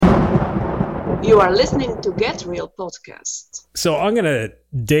You are listening to Get Real Podcast. So I'm going to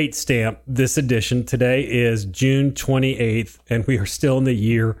date stamp this edition. Today is June 28th, and we are still in the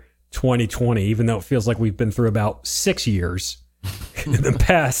year 2020, even though it feels like we've been through about 6 years in the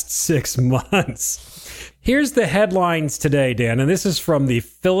past 6 months. Here's the headlines today, Dan, and this is from the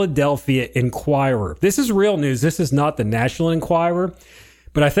Philadelphia Inquirer. This is real news. This is not the National Enquirer,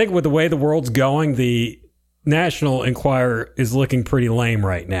 but I think with the way the world's going, the National Enquirer is looking pretty lame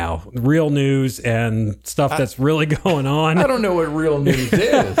right now. Real news and stuff that's really going on. I don't know what real news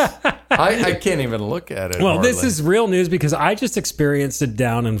is. I can't even look at it. Well, hardly. This is real news because I just experienced it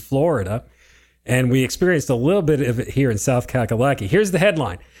down in Florida, and we experienced a little bit of it here in South Kakalaki. Here's the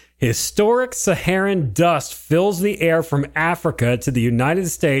headline. Historic Saharan dust fills the air from Africa to the United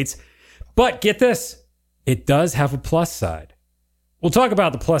States, but get this, it does have a plus side. We'll talk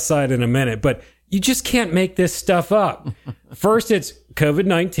about the plus side in a minute, but you just can't make this stuff up. First, it's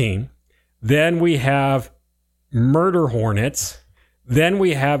COVID-19. Then we have murder hornets. Then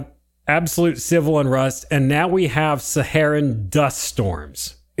we have absolute civil unrest. And now we have Saharan dust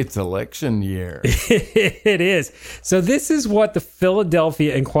storms. It's election year. It is. So this is what the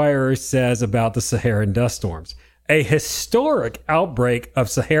Philadelphia Inquirer says about the Saharan dust storms. A historic outbreak of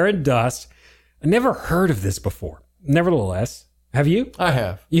Saharan dust. I never heard of this before. Nevertheless, have you? I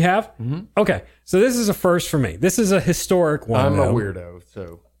have. You have? Mm-hmm. Okay. So this is a first for me. This is a historic one. I'm a weirdo,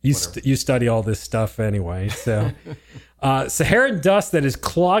 so you study all this stuff anyway. So Saharan dust that is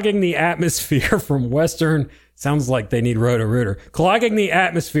clogging the atmosphere from western, sounds like they need Roto-Rooter, clogging the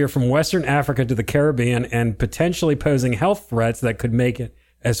atmosphere from Western Africa to the Caribbean and potentially posing health threats that could make it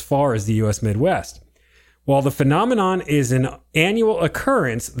as far as the U.S. Midwest. While the phenomenon is an annual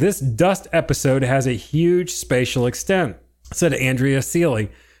occurrence, this dust episode has a huge spatial extent, said Andrea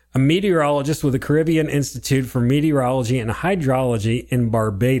Seeley, a meteorologist with the Caribbean Institute for Meteorology and Hydrology in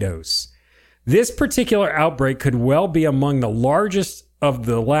Barbados. This particular outbreak could well be among the largest of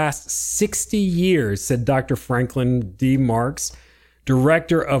the last 60 years, said Dr. Franklin D. Marks,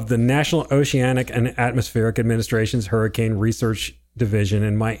 director of the National Oceanic and Atmospheric Administration's Hurricane Research Division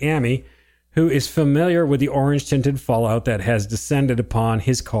in Miami, who is familiar with the orange-tinted fallout that has descended upon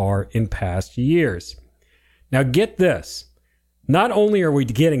his car in past years. Now get this. Not only are we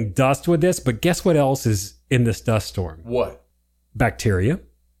getting dust with this, but guess what else is in this dust storm? What? Bacteria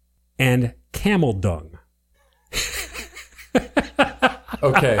and camel dung.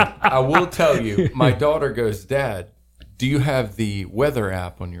 Okay, I will tell you, my daughter goes, Dad, do you have the weather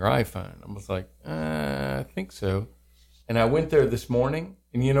app on your iPhone? I was like, I think so. And I went there this morning,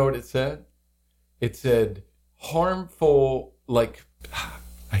 and you know what it said? It said harmful, like,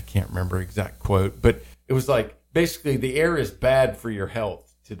 I can't remember exact quote, but it was like, basically, the air is bad for your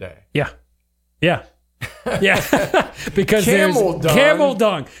health today. Yeah. Because camel there's dung. camel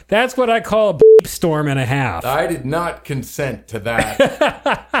dung. That's what I call a beep storm and a half. I did not consent to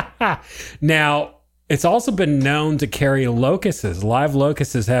that. Now, it's also been known to carry locusts. Live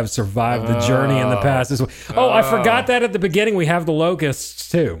locusts have survived the journey in the past as well. Oh, I forgot that at the beginning. We have the locusts,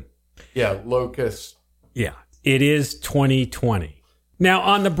 too. Yeah, locusts. Yeah, it is 2020. Now,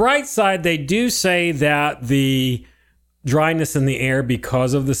 on the bright side, they do say that the dryness in the air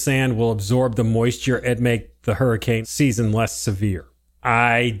because of the sand will absorb the moisture and make the hurricane season less severe.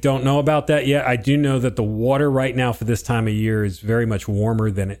 I don't know about that yet. I do know that the water right now for this time of year is very much warmer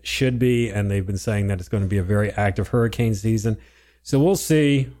than it should be, and they've been saying that it's going to be a very active hurricane season. So we'll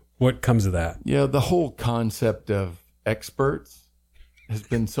see what comes of that. Yeah, the whole concept of experts has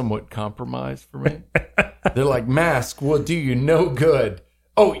been somewhat compromised for me. They're like, mask will do you no good.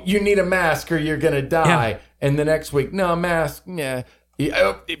 Oh, you need a mask or you're going to die. Yeah. And the next week, no, mask, yeah.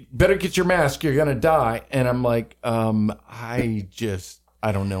 Better get your mask, you're going to die. And I'm like, I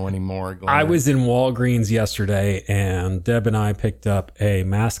don't know anymore. Glenn. I was in Walgreens yesterday, and Deb and I picked up a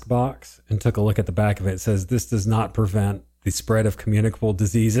mask box and took a look at the back of it. It says, this does not prevent the spread of communicable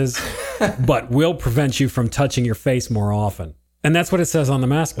diseases, but will prevent you from touching your face more often. And that's what it says on the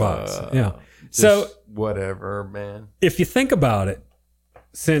mask box. Yeah. So whatever, man. If you think about it,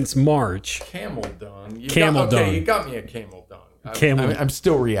 since March, camel dung. You got me a camel dung. I'm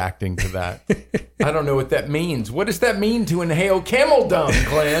still reacting to that. I don't know what that means. What does that mean to inhale camel dung,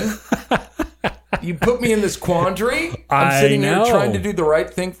 Glenn? You put me in this quandary. I'm sitting here trying to do the right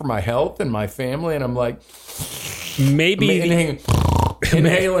thing for my health and my family, and I'm like, maybe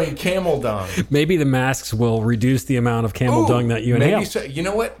inhaling camel dung. Maybe the masks will reduce the amount of camel dung that you inhale. So. You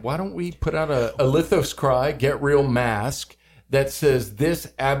know what? Why don't we put out a lithoscry, Get Real mask that says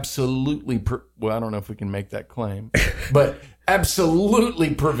this absolutely, well, I don't know if we can make that claim, but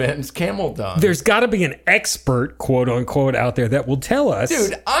absolutely prevents camel dung. There's got to be an expert, quote unquote, out there that will tell us.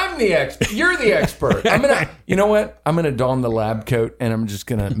 Dude, I'm the expert. You're the expert. You know what? I'm gonna don the lab coat and I'm just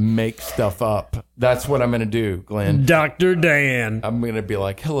gonna make stuff up. That's what I'm gonna do, Glenn. Dr. Dan. I'm gonna be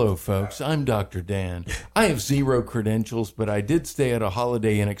like, hello, folks. I'm Dr. Dan. I have 0 credentials, but I did stay at a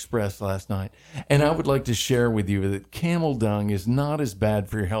Holiday Inn Express last night, and I would like to share with you that camel dung is not as bad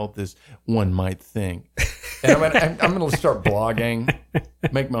for your health as one might think. And I'm gonna start blogging,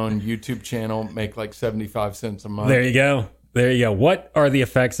 make my own YouTube channel, make like 75 cents a month. There you go. There you go. What are the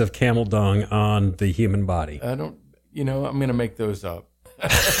effects of camel dung on the human body? I'm going to make those up.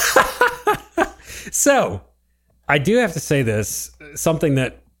 So, I do have to say this, something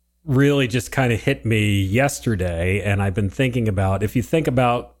that really just kind of hit me yesterday, and I've been thinking about, if you think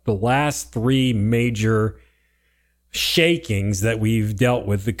about the last 3 major shakings that we've dealt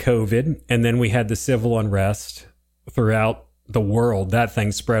with, the COVID, and then we had the civil unrest throughout the world, that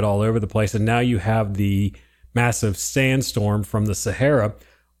thing spread all over the place, and now you have the massive sandstorm from the Sahara.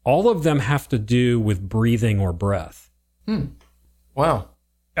 All of them have to do with breathing or breath. Wow.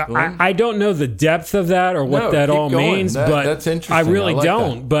 I don't know the depth of that or what that all means, but that's interesting. I really like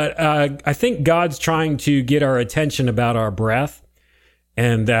don't. That. But I think God's trying to get our attention about our breath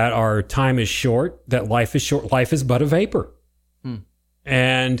and that our time is short, that life is short. Life is but a vapor.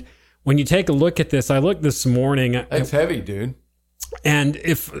 And when you take a look at this, I looked this morning. That's heavy, dude. And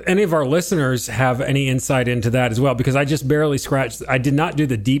if any of our listeners have any insight into that as well, because I just barely scratched, I did not do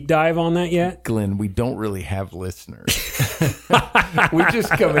the deep dive on that yet. Glenn, we don't really have listeners. We just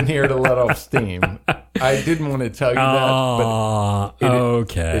come in here to let off steam. I didn't want to tell you that, but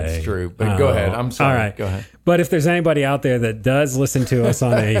okay. It's true. But go ahead. I'm sorry. All right. Go ahead. But if there's anybody out there that does listen to us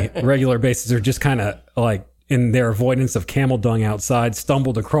on a regular basis or just kind of like in their avoidance of camel dung outside,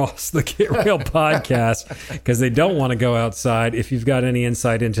 stumbled across the Get Real podcast because they don't want to go outside. If you've got any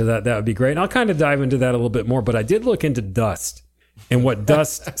insight into that, that would be great. And I'll kind of dive into that a little bit more, but I did look into dust and what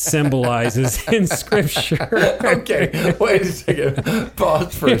dust symbolizes in Scripture. Okay, wait a second.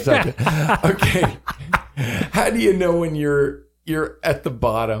 Pause for a second. Okay, how do you know when you're at the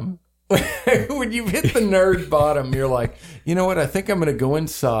bottom? When you've hit the nerd bottom, you're like, you know what? I think I'm going to go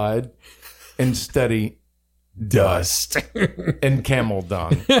inside and study dust and camel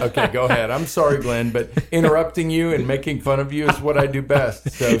dung. Okay, go ahead. I'm sorry, Glenn, but interrupting you and making fun of you is what I do best.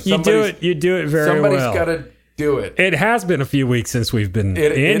 So you do it very well. Somebody's got to do it. It has been a few weeks since we've been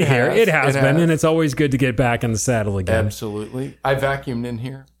in here. It has been, and it's always good to get back in the saddle again. Absolutely. I vacuumed in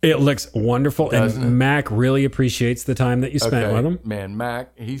here. It looks wonderful, Doesn't and it? Mac really appreciates the time that you spent with him. Man,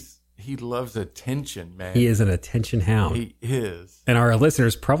 Mac, he loves attention, man. He is an attention hound. He is. And our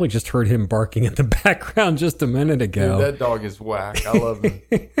listeners probably just heard him barking in the background just a minute ago. Dude, that dog is whack. I love him.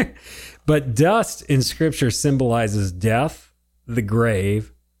 But dust in Scripture symbolizes death, the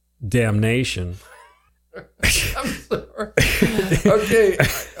grave, damnation. I'm sorry. Okay,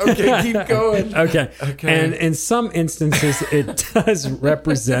 keep going. Okay. And in some instances, it does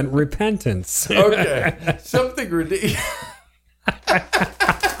represent repentance. Okay. Something ridiculous.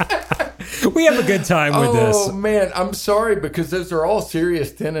 We have a good time with this. Oh, man. I'm sorry because those are all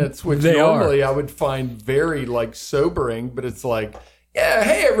serious tenets, which They normally I would find very, sobering, but it's like, yeah,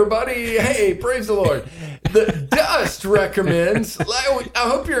 hey, everybody. Hey, praise the Lord. The dust recommends, I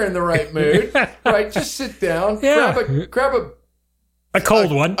hope you're in the right mood, right? Just sit down, Yeah. grab A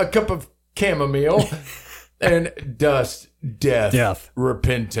cold one. a cup of chamomile, and dust, death,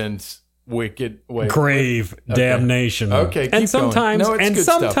 repentance, grave, damnation. Okay, keep and sometimes, going. No, it's and good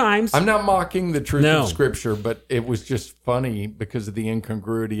sometimes, stuff. I'm not mocking the truth No. of Scripture, but it was just funny because of the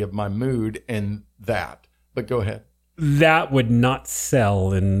incongruity of my mood and that. But go ahead. that would not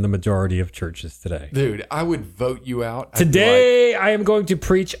sell in the majority of churches today. Dude, I would vote you out. Today, I am going to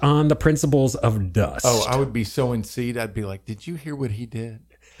preach on the principles of dust. I would be so in seed. I'd be like, did you hear what he did?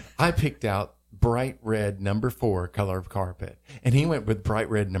 I picked out bright red number 4 color of carpet, and he went with bright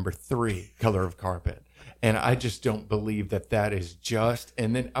red number 3 color of carpet. And I just don't believe that is just.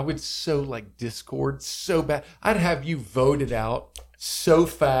 And then I would discord so bad. I'd have you voted out so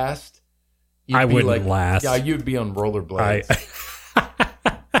fast. I wouldn't last. Yeah, you'd be on rollerblades.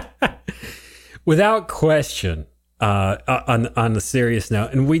 Without question, on the serious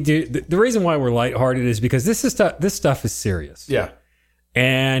note, and we do the reason why we're lighthearted is because this stuff is serious. Yeah.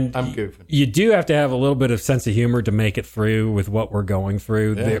 And I'm goofing. You do have to have a little bit of sense of humor to make it through with what we're going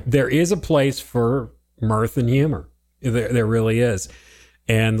through. Yeah. There is a place for mirth and humor. There really is.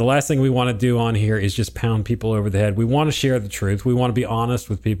 And the last thing we want to do on here is just pound people over the head. We want to share the truth. We want to be honest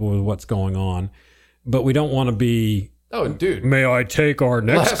with people with what's going on, but we don't want to be Oh, dude. May I take our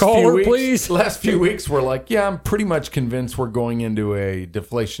next caller, please? Last few weeks, we're like, yeah, I'm pretty much convinced we're going into a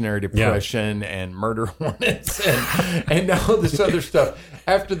deflationary depression and murder hornets and all this other stuff.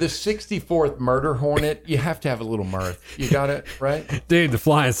 After the 64th murder hornet, you have to have a little mirth. You got it, right? Dude, the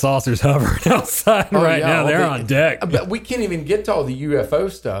flying saucers hovering outside now. They're on deck. But we can't even get to all the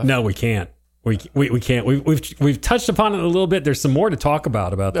UFO stuff. No, we can't. We can't. We've touched upon it a little bit. There's some more to talk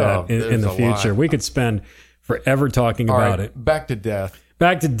about that in the future. Lot. We could spend forever talking about it. Back to death.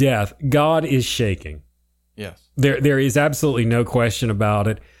 Back to death. God is shaking. Yes. There is absolutely no question about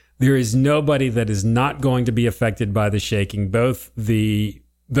it. There is nobody that is not going to be affected by the shaking. Both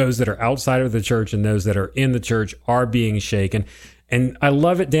those that are outside of the church and those that are in the church are being shaken. And I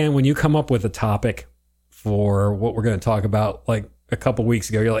love it, Dan, when you come up with a topic for what we're going to talk about, like a couple weeks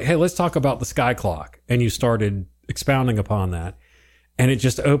ago, you're like, hey, let's talk about the sky clock. And you started expounding upon that. And it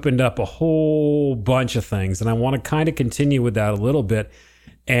just opened up a whole bunch of things. And I want to kind of continue with that a little bit.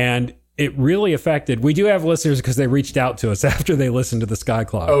 And it really affected. We do have listeners because they reached out to us after they listened to the Sky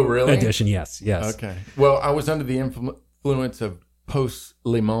Clock edition. Yes. Okay. Well, I was under the influence of Post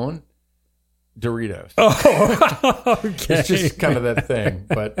Limon Doritos. Oh, okay. It's just kind of that thing,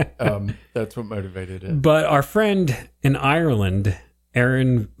 but that's what motivated it. But our friend in Ireland,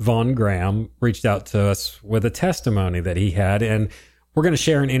 Aaron Von Graham, reached out to us with a testimony that he had, and we're going to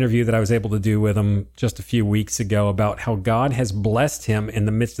share an interview that I was able to do with him just a few weeks ago about how God has blessed him in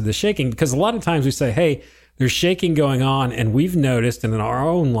the midst of the shaking. Because a lot of times we say, hey, there's shaking going on, and we've noticed, and in our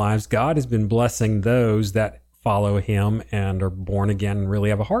own lives, God has been blessing those that follow him and are born again and really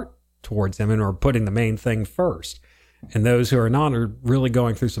have a heart towards him and are putting the main thing first. And those who are not are really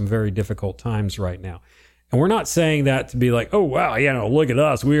going through some very difficult times right now. And we're not saying that to be like, oh, wow, look at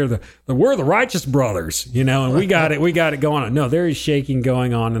us. We're the righteous brothers, and we got it going on. No, there is shaking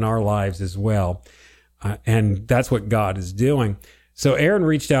going on in our lives as well. And that's what God is doing. So Aaron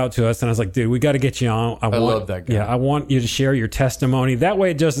reached out to us and I was like, dude, we got to get you on. I love that guy. Yeah, I want you to share your testimony. That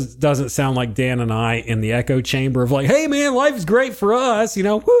way it just doesn't sound like Dan and I in the echo chamber of like, hey, man, life is great for us,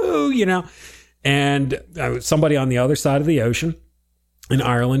 woo. And somebody on the other side of the ocean in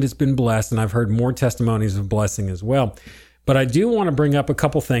Ireland has been blessed, and I've heard more testimonies of blessing as well. But I do want to bring up a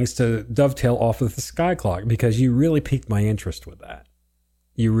couple things to dovetail off of the Sky Clock because you really piqued my interest with that.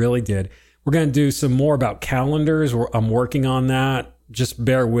 You really did. We're going to do some more about calendars. I'm working on that. Just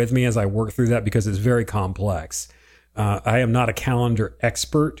bear with me as I work through that because it's very complex. I am not a calendar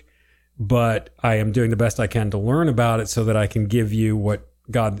expert, but I am doing the best I can to learn about it so that I can give you what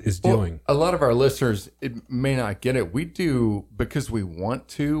God is doing. A lot of our listeners may not get it. We do, because we want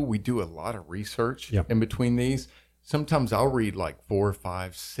to, we do a lot of research in between these. Sometimes I'll read like 4,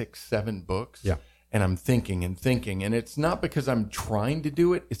 5, 6, 7 books. Yeah. And I'm thinking. And it's not because I'm trying to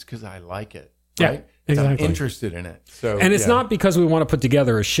do it. It's because I like it. Yeah, right? exactly. I'm interested in it. And it's not because we want to put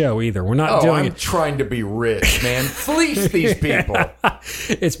together a show either. We're not doing I'm trying to be rich, man. Fleece these people.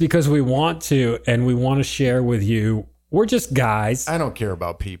 It's because we want to, and we want to share with you. We're just guys. I don't care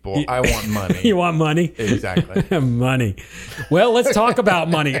about people. I want money. You want money? Exactly. Money. Well, let's talk about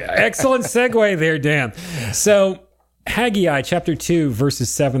money. Excellent segue there, Dan. So Haggai chapter 2, verses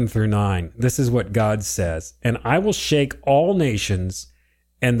 7 through 9. This is what God says. And I will shake all nations,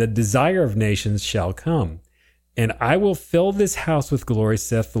 and the desire of nations shall come. And I will fill this house with glory,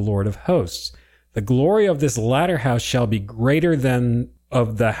 saith the Lord of hosts. The glory of this latter house shall be greater than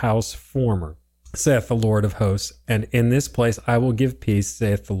of the house former, saith the Lord of hosts. And in this place I will give peace,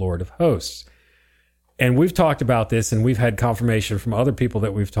 saith the Lord of hosts. And we've talked about this, and we've had confirmation from other people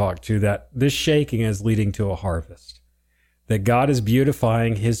that we've talked to that this shaking is leading to a harvest. That God is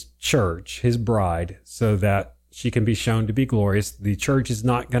beautifying his church, his bride, so that she can be shown to be glorious. The church is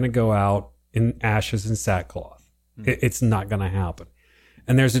not going to go out in ashes and sackcloth. It's not going to happen.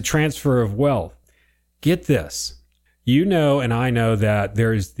 And there's a transfer of wealth. Get this. You know, and I know that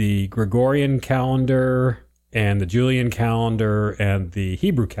there's the Gregorian calendar and the Julian calendar and the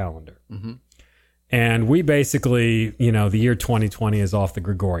Hebrew calendar. Mm-hmm. And we basically, the year 2020 is off the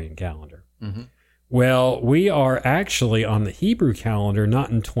Gregorian calendar. Mm-hmm. Well, we are actually on the Hebrew calendar, not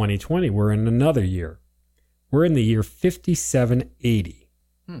in 2020. We're in another year. We're in the year 5780.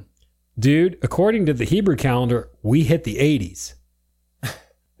 Dude, according to the Hebrew calendar, we hit the 80s.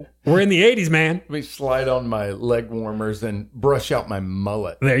 We're in the 80s, man. Let me slide on my leg warmers and brush out my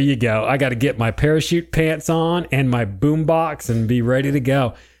mullet. There you go. I got to get my parachute pants on and my boombox and be ready to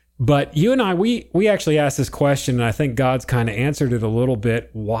go. But you and I, we actually asked this question, and I think God's kind of answered it a little bit.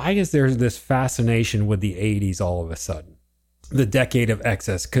 Why is there this fascination with the 80s all of a sudden? The decade of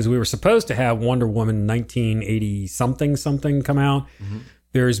excess. Because we were supposed to have Wonder Woman 1980 something come out. Mm-hmm.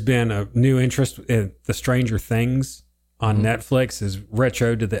 There's been a new interest in the Stranger Things on Netflix is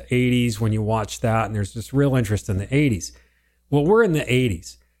retro to the 80s when you watch that, and there's this real interest in the 80s. Well, we're in the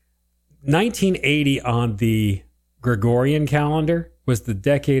 80s. 1980 on the Gregorian calendar was the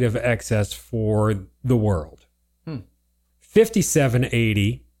decade of excess for the world.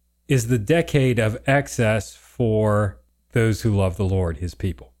 5780 is the decade of excess for those who love the Lord, his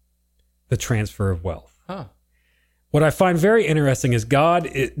people. The transfer of wealth. Huh. What I find very interesting is God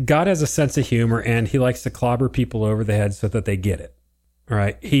has a sense of humor, and he likes to clobber people over the head so that they get it. All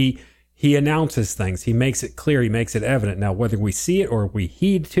right. He announces things. He makes it clear. He makes it evident. Now, whether we see it or we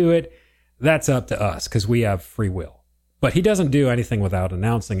heed to it, that's up to us because we have free will. But he doesn't do anything without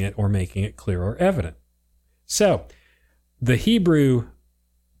announcing it or making it clear or evident. So the Hebrew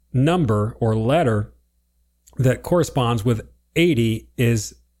number or letter that corresponds with 80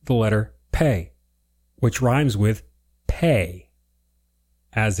 is the letter Pei, which rhymes with pay,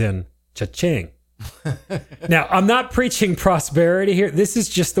 as in cha-ching. Now, I'm not preaching prosperity here. This is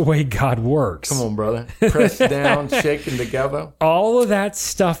just the way God works. Come on, brother. Pressed down, shaken together. All of that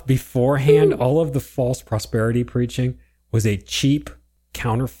stuff beforehand, all of the false prosperity preaching was a cheap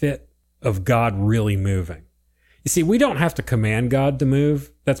counterfeit of God really moving. You see, we don't have to command God to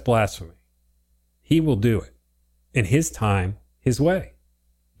move. That's blasphemy. He will do it in his time, his way.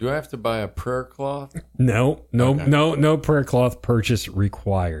 Do I have to buy a prayer cloth? No prayer cloth purchase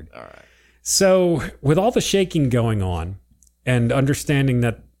required. All right. So with all the shaking going on and understanding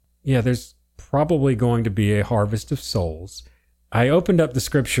that, there's probably going to be a harvest of souls, I opened up the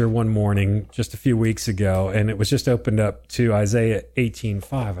scripture one morning just a few weeks ago, and it was just opened up to Isaiah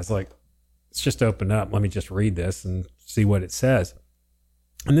 18:5. I was like, it's just opened up. Let me just read this and see what it says.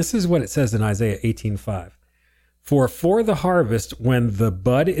 And this is what it says in Isaiah 18:5. For the harvest, when the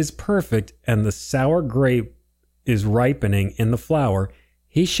bud is perfect and the sour grape is ripening in the flower,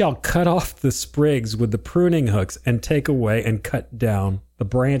 he shall cut off the sprigs with the pruning hooks and take away and cut down the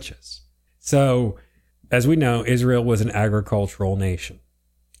branches. So, as we know, Israel was an agricultural nation.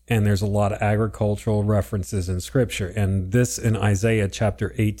 And there's a lot of agricultural references in Scripture. And this in Isaiah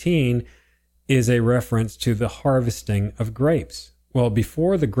chapter 18 is a reference to the harvesting of grapes. Well,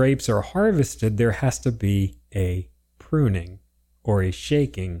 before the grapes are harvested, there has to be a pruning or a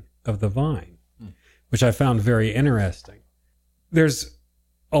shaking of the vine, which I found very interesting. There's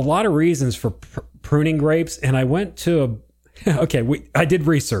a lot of reasons for pruning grapes, and I went to I did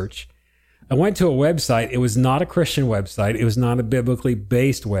research. I went to a website. It was not a Christian website. It was not a biblically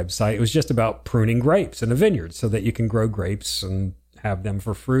based website. It was just about pruning grapes in a vineyard so that you can grow grapes and have them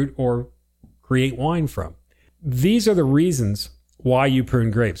for fruit or create wine from. These are the reasons why you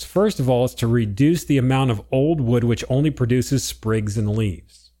prune grapes. First of all, it's to reduce the amount of old wood which only produces sprigs and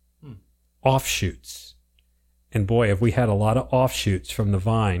leaves, offshoots. And boy, have we had a lot of offshoots from the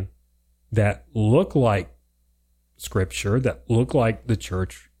vine that look like Scripture, that look like the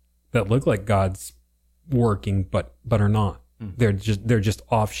church, that look like God's working, but are not. They're just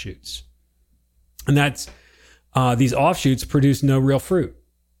offshoots. And that's these offshoots produce no real fruit.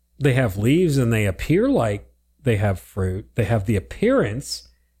 They have leaves and they appear like they have fruit. They have the appearance,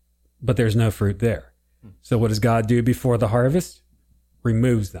 but there's no fruit there. So what does God do before the harvest?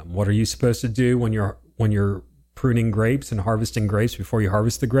 Removes them. What are you supposed to do when you're pruning grapes and harvesting grapes before you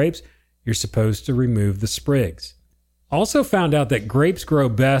harvest the grapes? You're supposed to remove the sprigs. Also found out that grapes grow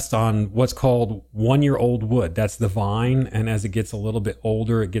best on what's called 1-year-old wood. That's the vine, and as it gets a little bit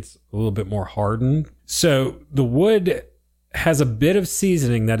older, it gets a little bit more hardened. So the wood has a bit of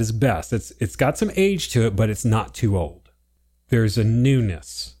seasoning that is best. It's got some age to it, but it's not too old. There's a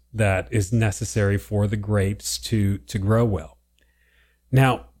newness that is necessary for the grapes to grow well.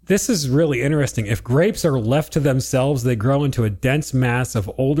 Now, this is really interesting. If grapes are left to themselves, they grow into a dense mass of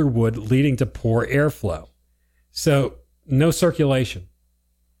older wood, leading to poor airflow. So, no circulation.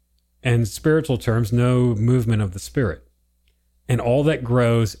 And in spiritual terms, no movement of the spirit. And all that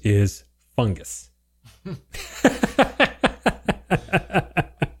grows is fungus.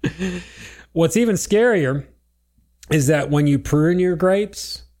 What's even scarier is that when you prune your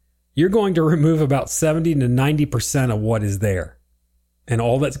grapes, you're going to remove about 70 to 90% of what is there. And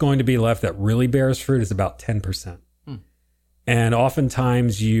all that's going to be left that really bears fruit is about 10%. And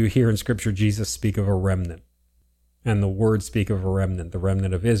oftentimes you hear in Scripture Jesus speak of a remnant. And the words speak of a remnant, the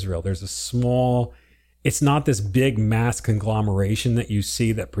remnant of Israel. There's a small, it's not this big mass conglomeration that you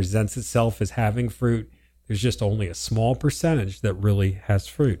see that presents itself as having fruit. There's just only a small percentage that really has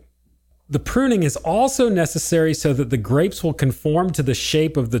fruit. The pruning is also necessary so that the grapes will conform to the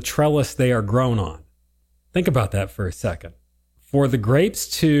shape of the trellis they are grown on. Think about that for a second. For the grapes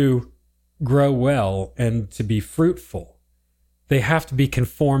to grow well and to be fruitful, they have to be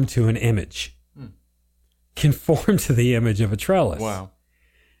conformed to an image. conformed to the image of a trellis. Wow.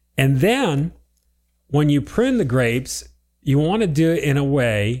 And then when you prune the grapes, you want to do it in a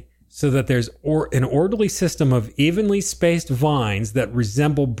way so that there's an orderly system of evenly spaced vines that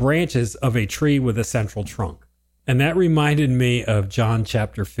resemble branches of a tree with a central trunk. And that reminded me of John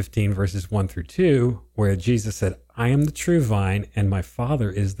chapter 15, verses 1 through 2, where Jesus said, I am the true vine, and my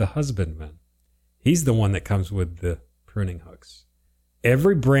Father is the husbandman. He's the one that comes with the pruning hooks.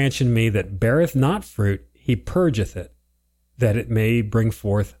 Every branch in me that beareth not fruit, he purgeth it, that it may bring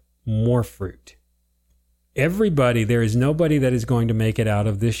forth more fruit. Everybody, there is nobody that is going to make it out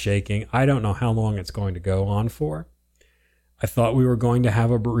of this shaking. I don't know how long it's going to go on for. I thought we were going to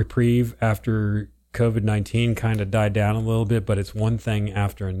have a reprieve after COVID-19 kind of died down a little bit, but it's one thing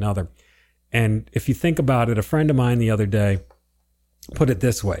after another. And if you think about it, a friend of mine the other day put it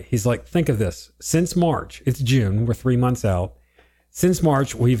this way. He's like, think of this. Since March, it's June, we're 3 months out. Since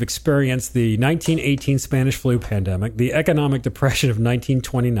March, we've experienced the 1918 Spanish flu pandemic, the economic depression of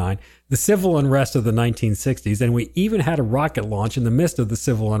 1929, the civil unrest of the 1960s, and we even had a rocket launch in the midst of the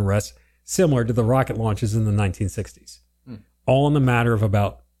civil unrest similar to the rocket launches in the 1960s. All in the matter of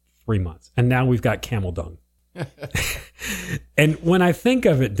about 3 months. And now we've got camel dung. And when I think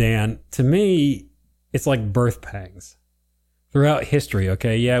of it, Dan, to me, it's like birth pangs. Throughout history,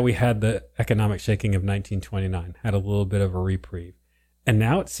 okay, yeah, we had the economic shaking of 1929, had a little bit of a reprieve. And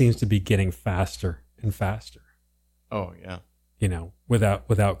now it seems to be getting faster and faster. Oh, yeah. You know,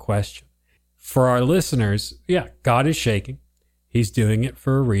 without question. For our listeners, yeah, God is shaking. He's doing it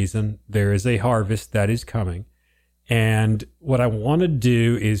for a reason. There is a harvest that is coming. And what I want to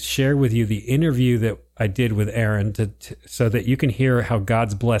do is share with you the interview that I did with Aaron so that you can hear how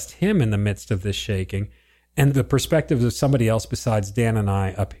God's blessed him in the midst of this shaking and the perspectives of somebody else besides Dan and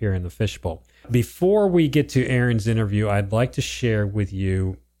I up here in the fishbowl. Before we get to Aaron's interview, I'd like to share with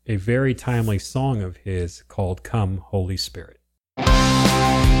you a very timely song of his called Come, Holy Spirit.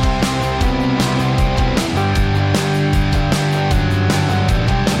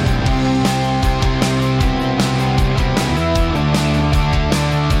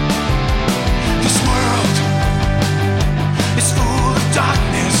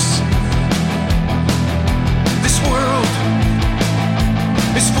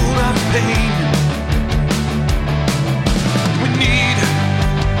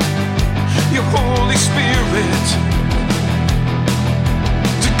 Your Holy Spirit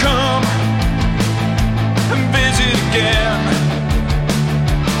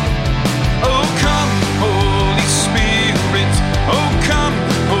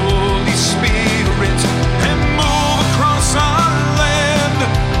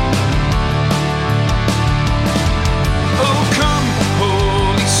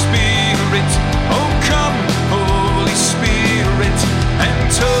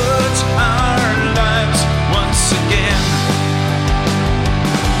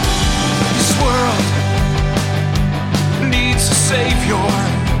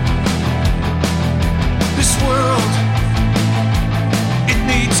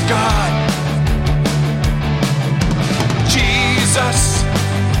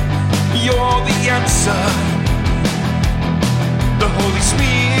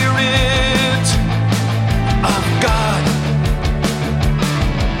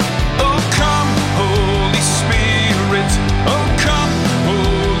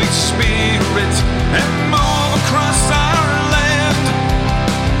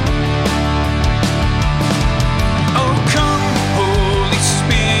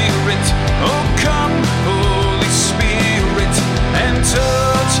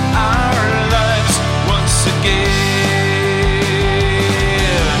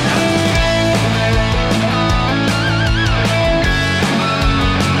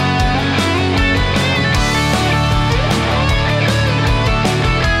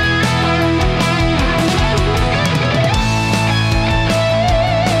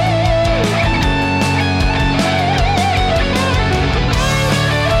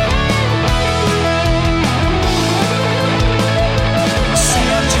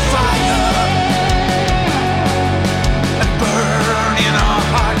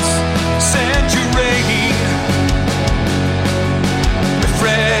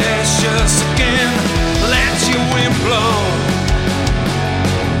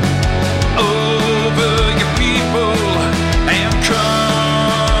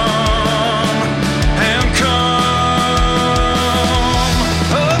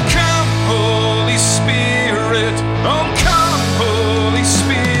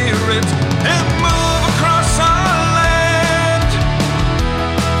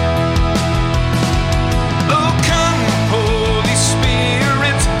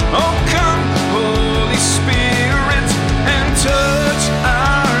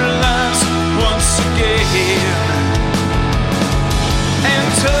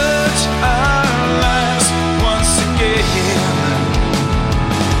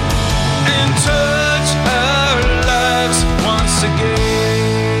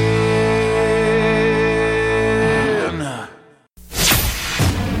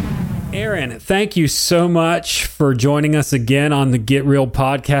thank you so much for joining us again on the Get Real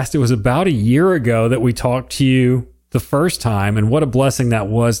podcast. It was about a year ago that we talked to you the first time, and what a blessing that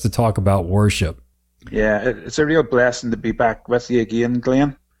was to talk about worship. Yeah, it's a real blessing to be back with you again,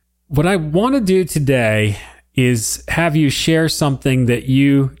 Glenn. What I want to do today is have you share something that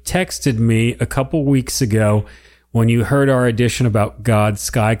you texted me a couple weeks ago when you heard our edition about God's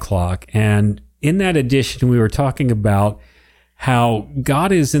Sky Clock. And in that edition, we were talking about how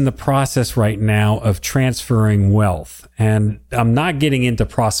God is in the process right now of transferring wealth. And I'm not getting into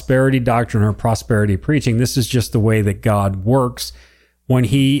prosperity doctrine or prosperity preaching. This is just the way that God works when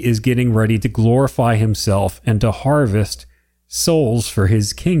he is getting ready to glorify himself and to harvest souls for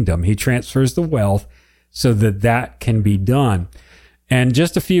his kingdom. He transfers the wealth so that that can be done. And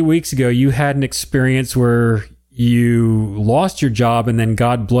just a few weeks ago, you had an experience where you lost your job and then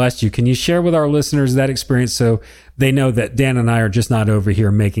God blessed you. Can you share with our listeners that experience so they know that Dan and I are just not over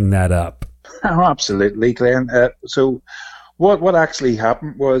here making that up? Oh, absolutely, Glenn. So what actually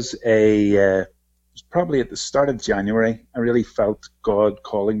happened was it was probably at the start of January. I really felt God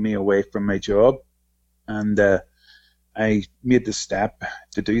calling me away from my job, and I made the step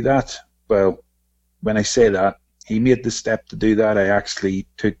to do that. Well, when I say that, he made the step to do that, I actually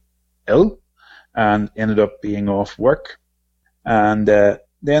took ill and ended up being off work. And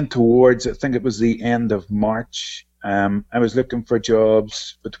then towards, I think it was the end of March, I was looking for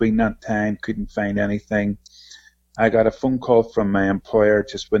jobs between that time, couldn't find anything. I got a phone call from my employer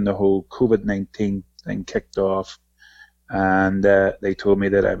just when the whole COVID-19 thing kicked off, and they told me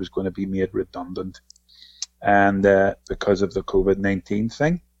that I was going to be made redundant, and because of the COVID-19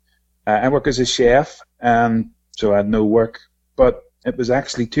 thing. I work as a chef, and so I had no work, but it was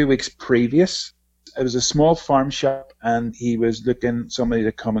actually 2 weeks previous. It was a small farm shop, and he was looking somebody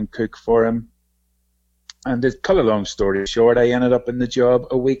to come and cook for him. And to cut a long story short, I ended up in the job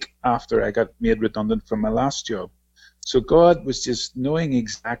a week after I got made redundant from my last job. So God was just knowing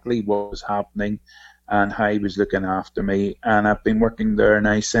exactly what was happening and how he was looking after me. And I've been working there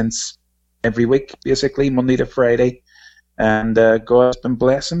now since, every week, basically, Monday to Friday. And God's been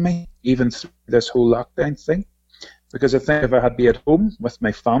blessing me, even through this whole lockdown thing. Because I think if I had to be at home with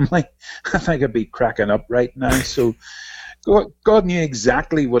my family, I think I'd be cracking up right now. So God knew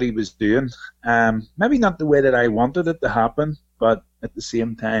exactly what he was doing. Maybe not the way that I wanted it to happen, but at the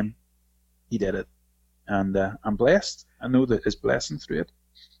same time, he did it. And I'm blessed. I know that his blessing through it.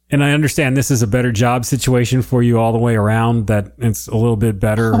 And I understand this is a better job situation for you all the way around, that it's a little bit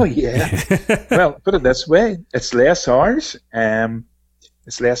better. Oh, yeah. Well, put it this way. It's less hours.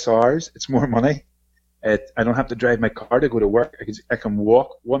 It's more money. I don't have to drive my car to go to work. I can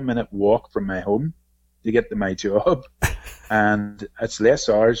walk, 1 minute walk from my home to get to my job. And it's less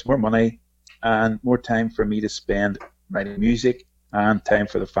hours, more money, and more time for me to spend writing music and time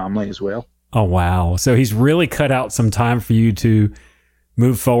for the family as well. Oh, wow. So he's really cut out some time for you to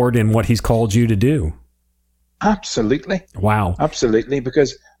move forward in what he's called you to do. Absolutely. Wow. Absolutely,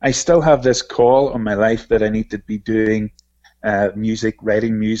 because I still have this call on my life that I need to be doing music,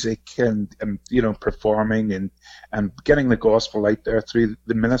 writing music, and performing and getting the gospel out there through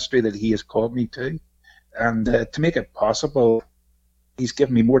the ministry that he has called me to. And to make it possible, he's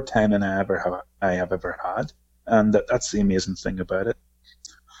given me more time than I have ever had. And that's the amazing thing about it.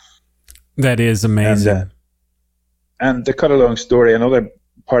 That is amazing. And to cut a long story, another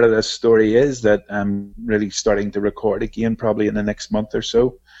part of this story is that I'm really starting to record again, probably in the next month or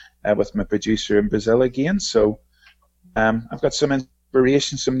so, with my producer in Brazil again. So I've got some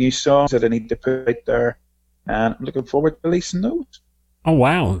inspiration, some new songs that I need to put out there, and I'm looking forward to releasing those. Oh,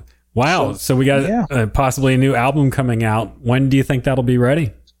 wow. Wow. So we got possibly a new album coming out. When do you think that'll be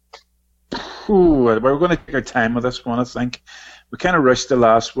ready? We're going to take our time with this one, I think. We kind of rushed the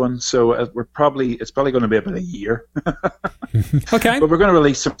last one, so it's probably going to be about a year. Okay. But we're going to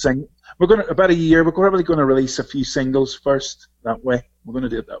release something. About a year. We're probably going to release a few singles first. That way, we're going to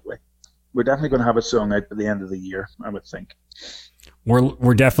do it that way. We're definitely going to have a song out by the end of the year, I would think.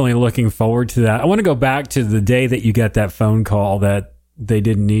 We're definitely looking forward to that. I want to go back to the day that you got that phone call that they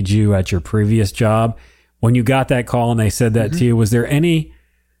didn't need you at your previous job. When you got that call and they said that to you, was there any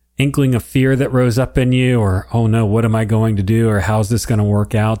inkling of fear that rose up in you, or, oh no, what am I going to do, or how's this going to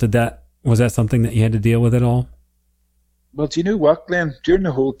work out? Was that something that you had to deal with at all? Well, do you know what, Glenn? During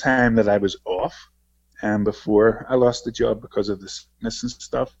the whole time that I was off, and before I lost the job because of the sickness and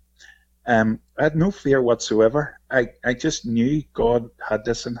stuff, I had no fear whatsoever. I just knew God had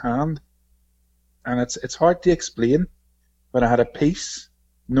this in hand, and it's hard to explain, but I had a peace,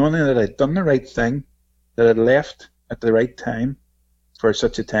 knowing that I'd done the right thing, that I'd left at the right time for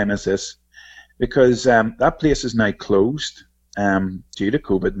such a time as this, because that place is now closed due to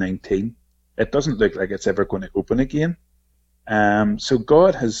COVID-19, it doesn't look like it's ever going to open again. So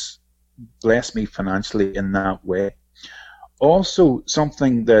God has blessed me financially in that way. Also,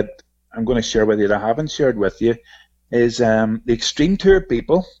 something that I'm going to share with you that I haven't shared with you is the Extreme Tour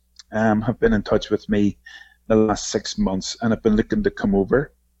people have been in touch with me the last 6 months and have been looking to come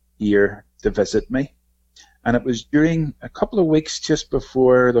over here to visit me. And it was during a couple of weeks just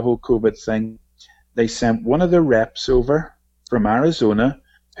before the whole COVID thing, they sent one of the reps over from Arizona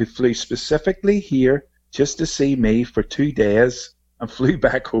who flew specifically here just to see me for 2 days and flew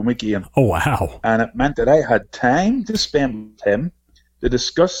back home again. Oh, wow. And it meant that I had time to spend with him to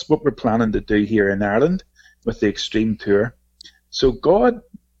discuss what we're planning to do here in Ireland with the Extreme Tour. So God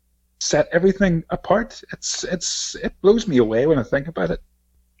set everything apart. It blows me away when I think about it.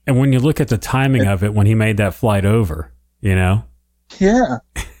 And when you look at the timing of it, when he made that flight over, you know? Yeah.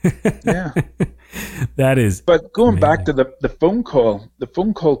 Yeah. That is. But going amazing. back to the phone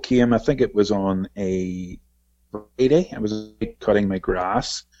call came, I think it was on a Friday. I was cutting my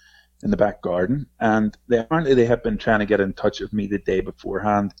grass in the back garden, and apparently they had been trying to get in touch with me the day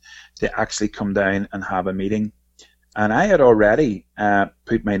beforehand to actually come down and have a meeting. And I had already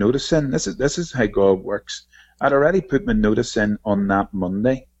put my notice in. This is how God works. I'd already put my notice in on that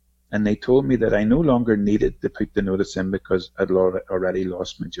Monday, and they told me that I no longer needed to put the notice in because I'd already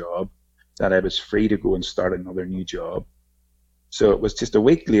lost my job, that I was free to go and start another new job. So it was just a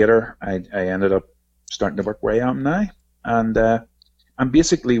week later, I ended up starting to work where I am now. And I'm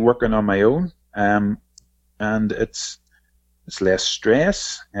basically working on my own, and it's less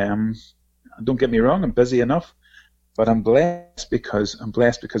stress. Don't get me wrong, I'm busy enough, but I'm blessed because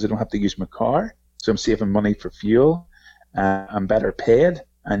I don't have to use my car. So I'm saving money for fuel. I'm better paid,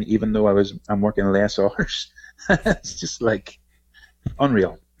 and even though I'm working less hours, it's just like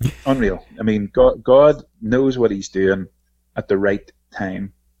unreal. I mean, God knows what He's doing at the right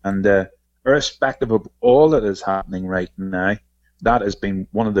time, and irrespective of all that is happening right now, that has been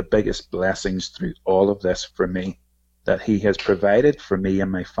one of the biggest blessings through all of this for me, that He has provided for me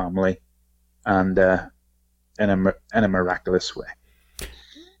and my family, and in a miraculous way.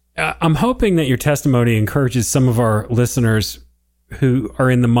 I'm hoping that your testimony encourages some of our listeners who are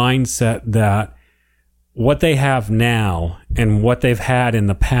in the mindset that what they have now and what they've had in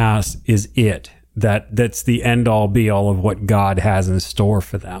the past is that's the end all be all of what God has in store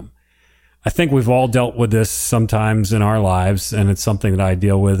for them. I think we've all dealt with this sometimes in our lives, and it's something that I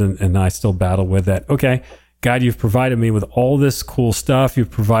deal with and I still battle with that. Okay, God, you've provided me with all this cool stuff. You've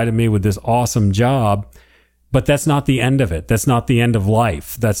provided me with this awesome job. But that's not the end of it. That's not the end of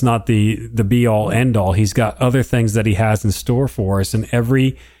life. That's not the be all end all. He's got other things that He has in store for us. And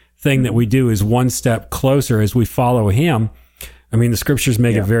everything that we do is one step closer as we follow Him. I mean, the scriptures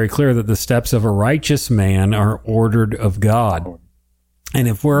make it very clear that the steps of a righteous man are ordered of God. And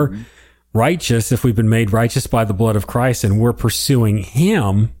if we're righteous, if we've been made righteous by the blood of Christ and we're pursuing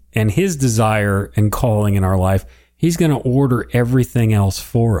Him and His desire and calling in our life, He's going to order everything else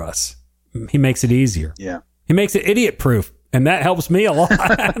for us. He makes it easier. Yeah. He makes it idiot proof, and that helps me a lot.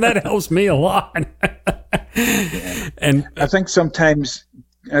 That helps me a lot. And I think sometimes,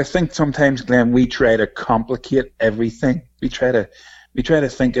 Glenn, we try to complicate everything. We try to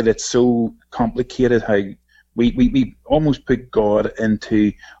think that it's so complicated how we almost put God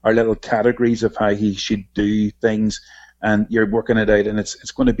into our little categories of how He should do things, and you're working it out, and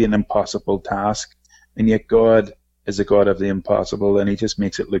it's going to be an impossible task, and yet God is a God of the impossible, and He just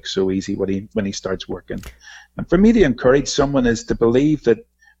makes it look so easy when He starts working. And for me to encourage someone is to believe that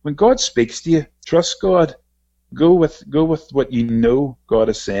when God speaks to you, trust God. Go with what you know God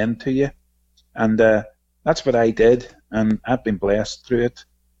is saying to you, and that's what I did, and I've been blessed through it.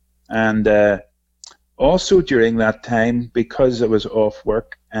 And also during that time, because I was off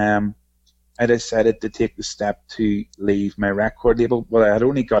work, I decided to take the step to leave my record label. Well, I had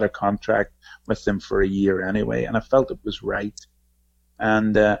only got a contract with them for a year anyway, and I felt it was right.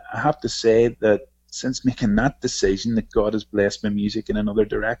 And I have to say that since making that decision, that God has blessed my music in another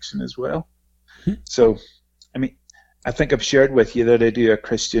direction as well. So, I mean, I think I've shared with you that I do a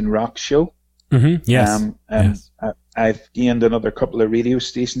Christian rock show. Mm-hmm. Yes. Yes. I've gained another couple of radio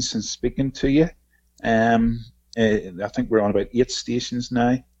stations since speaking to you. I think we're on about 8 stations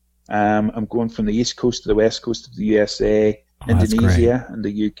now. I'm going from the East Coast to the West Coast of the USA, Indonesia, and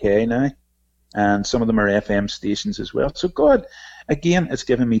the UK now. And some of them are FM stations as well. So God, again, it's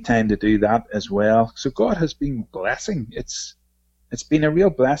given me time to do that as well. So God has been blessing. It's been a real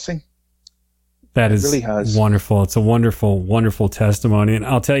blessing. That is really has. Wonderful. It's a wonderful, wonderful testimony. And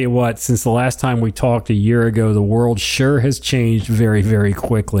I'll tell you what, since the last time we talked a year ago, the world sure has changed very, very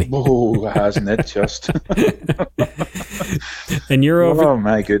quickly. Oh, hasn't it just? And you're over. Oh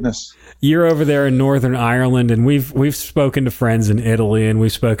my goodness. You're over there in Northern Ireland, and we've spoken to friends in Italy, and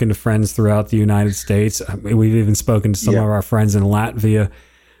we've spoken to friends throughout the United States. I mean, we've even spoken to some of our friends in Latvia.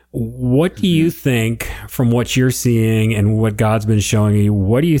 What do you think, from what you're seeing and what God's been showing you,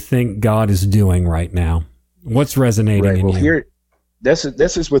 what do you think God is doing right now? What's resonating in you? Here, this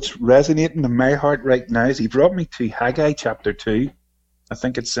is what's resonating in my heart right now. Is He brought me to Haggai chapter 2. I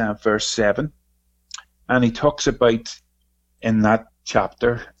think it's verse 7, and he talks about in that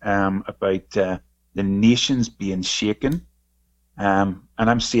chapter about the nations being shaken, and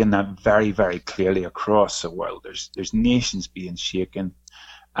I'm seeing that very, very clearly across the world. There's nations being shaken,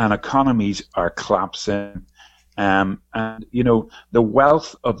 and economies are collapsing, and the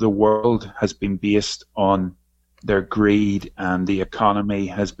wealth of the world has been based on their greed, and the economy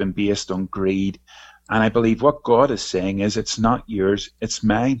has been based on greed. And I believe what God is saying is, it's not yours, it's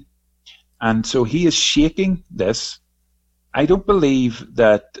mine. And so He is shaking this. I don't believe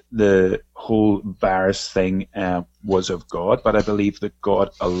that the whole virus thing was of God, but I believe that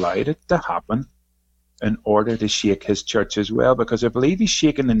God allowed it to happen in order to shake His church as well, because I believe He's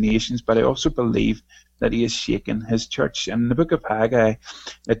shaking the nations, but I also believe that He is shaking His church. And in the book of Haggai,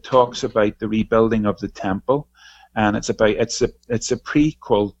 it talks about the rebuilding of the temple, and it's a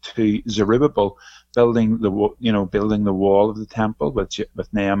prequel to Zerubbabel building the wall of the temple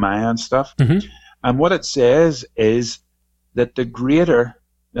with Nehemiah and stuff. Mm-hmm. And what it says is that the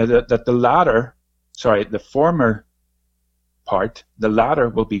former part, the latter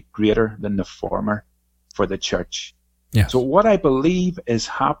will be greater than the former for the church. Yes. So what I believe is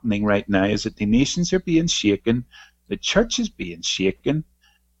happening right now is that the nations are being shaken, the church is being shaken,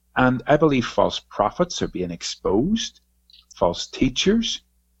 and I believe false prophets are being exposed, false teachers.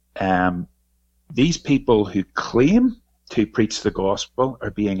 These people who claim to preach the gospel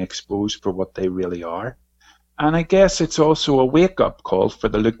are being exposed for what they really are. And I guess it's also a wake-up call for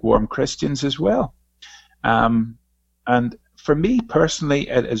the lukewarm Christians as well. And for me personally,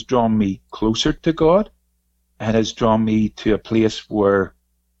 it has drawn me closer to God. It has drawn me to a place where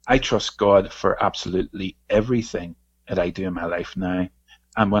I trust God for absolutely everything that I do in my life now.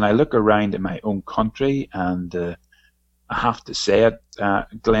 And when I look around in my own country, and I have to say it,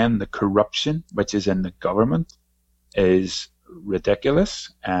 Glenn, the corruption which is in the government is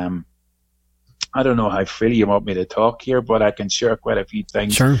ridiculous. I don't know how freely you want me to talk here, but I can share quite a few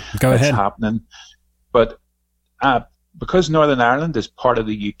things. Sure, go ahead. Happening. But because Northern Ireland is part of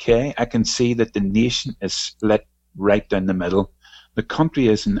the UK, I can see that the nation is split right down the middle. The country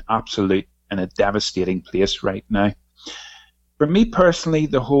is an absolute and a devastating place right now. For me personally,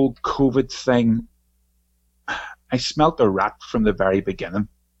 the whole COVID thing, I smelt a rat from the very beginning.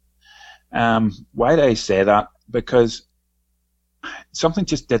 Why do I say that? Because something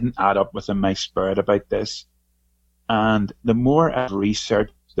just didn't add up within my spirit about this. And the more I've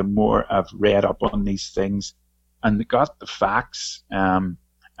researched, the more I've read up on these things and got the facts, and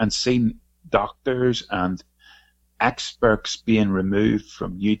seen doctors and experts being removed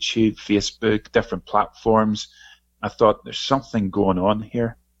from YouTube, Facebook, different platforms, I thought there's something going on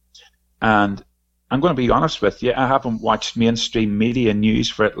here. And I'm going to be honest with you, I haven't watched mainstream media news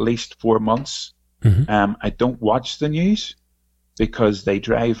for at least 4 months. Mm-hmm. I don't watch the news because they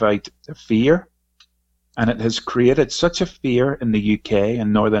drive out the fear, and it has created such a fear in the UK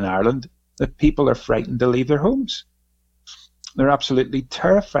and Northern Ireland that people are frightened to leave their homes. They're absolutely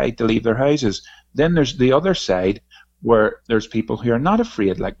terrified to leave their houses. Then there's the other side where there's people who are not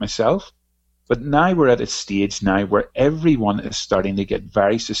afraid, like myself. But now we're at a stage now where everyone is starting to get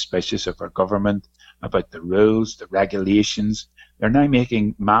very suspicious of our government, about the rules, the regulations. They're now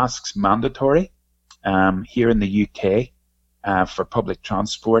making masks mandatory here in the UK for public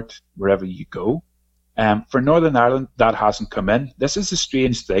transport wherever you go. For Northern Ireland, that hasn't come in. This is a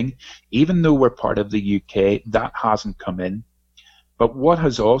strange thing. Even though we're part of the UK, that hasn't come in. But what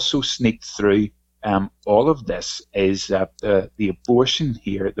has also sneaked through all of this is that the abortion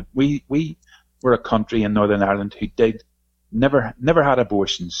here, that we were a country in Northern Ireland who never had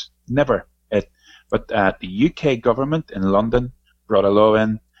abortions, never. But the UK government in London brought a law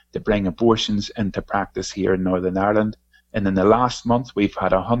in to bring abortions into practice here in Northern Ireland. And in the last month, we've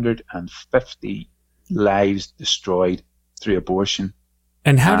had 150 lives destroyed through abortion.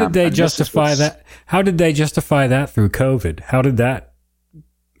 And how did they justify that? How did they justify that through COVID? How did that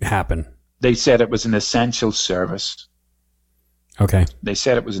happen? They said it was an essential service. Okay. They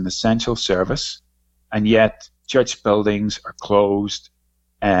said it was an essential service, and yet church buildings are closed.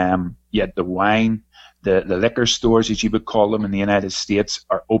 Yet the wine, the liquor stores, as you would call them in the United States,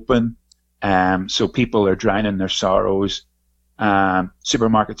 are open. So people are drowning their sorrows.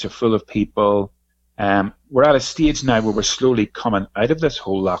 Supermarkets are full of people. We're at a stage now where we're slowly coming out of this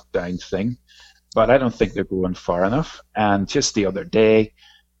whole lockdown thing, but I don't think they're going far enough. And just the other day,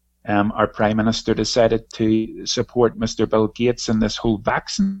 our Prime Minister decided to support Mr. Bill Gates in this whole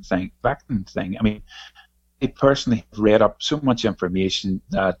vaccine thing. I mean, I personally have read up so much information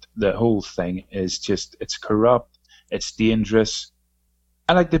that the whole thing is just, it's corrupt, it's dangerous.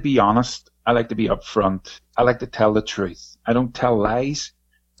 I like to be honest. I like to be upfront. I like to tell the truth. I don't tell lies.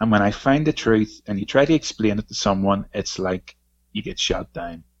 And when I find the truth and you try to explain it to someone, it's like you get shut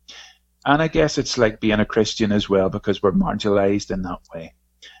down. And I guess it's like being a Christian as well, because we're marginalized in that way.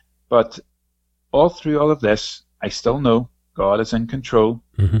 But all through all of this, I still know God is in control,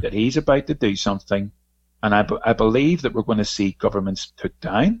 that he's about to do something. And I believe that we're going to see governments put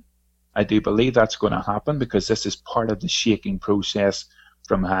down. I do believe that's going to happen, because this is part of the shaking process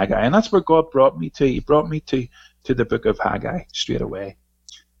from Haggai. And that's where God brought me to. He brought me to the book of Haggai straight away.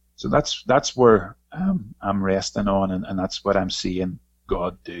 So that's where I'm resting on, and that's what I'm seeing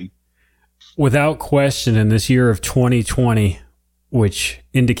God do. Without question, in this year of 2020, which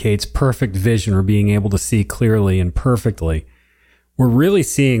indicates perfect vision or being able to see clearly and perfectly, we're really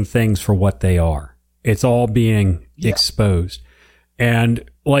seeing things for what they are. It's all being exposed. And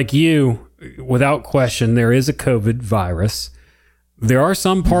like you, without question, there is a COVID virus. There are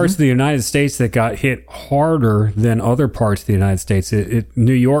some parts of the United States that got hit harder than other parts of the United States.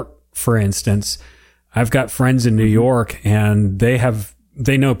 New York, for instance, I've got friends in New York, and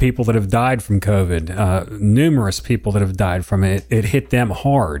they know people that have died from COVID, numerous people that have died from it. It hit them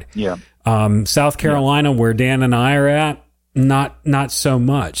hard. Yeah. South Carolina, where Dan and I are at, not so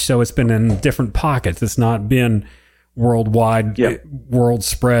much. So it's been in different pockets. It's not been worldwide, world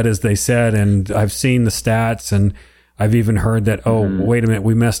spread, as they said. And I've seen the stats, and I've even heard that, wait a minute,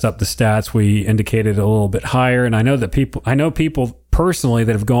 we messed up the stats. We indicated a little bit higher. And I know people personally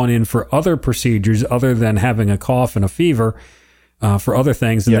that have gone in for other procedures other than having a cough and a fever, for other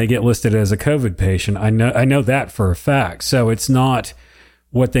things, and they get listed as a COVID patient. I know that for a fact. So it's not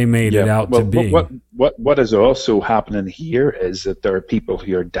what they made it out to be. What is also happening here is that there are people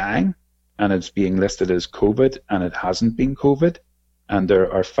who are dying, and it's being listed as COVID, and it hasn't been COVID. And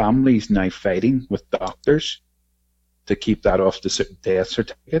there are families now fighting with doctors to keep that off the death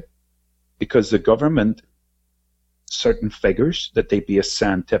certificate, because the government, certain figures that they base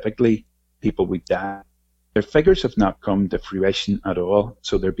scientifically, people would die. Their figures have not come to fruition at all,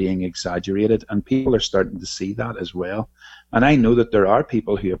 so they're being exaggerated, and people are starting to see that as well. And I know that there are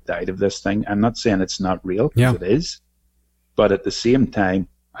people who have died of this thing. I'm not saying it's not real, because it is. But at the same time,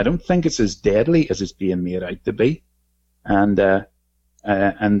 I don't think it's as deadly as it's being made out to be. And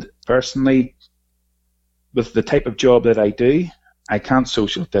personally, with the type of job that I do, I can't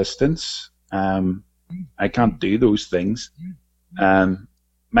social distance. I can't do those things.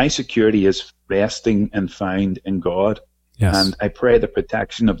 My security is resting and found in God. Yes. And I pray the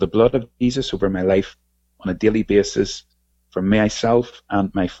protection of the blood of Jesus over my life on a daily basis for myself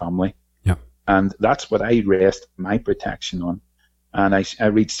and my family. Yeah. And that's what I rest my protection on. And I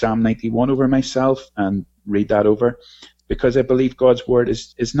read Psalm 91 over myself and read that over, because I believe God's word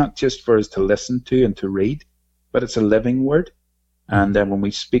is not just for us to listen to and to read, but it's a living word. And then when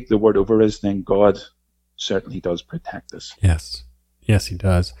we speak the word over us, then God certainly does protect us. Yes. Yes, he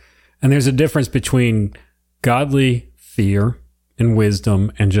does. And there's a difference between godly fear and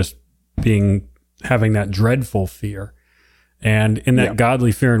wisdom and just having that dreadful fear. And in that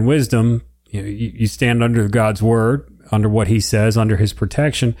godly fear and wisdom, you stand under God's word, under what he says, under his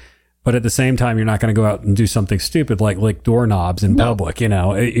protection. But at the same time, you're not going to go out and do something stupid like lick doorknobs in public. You're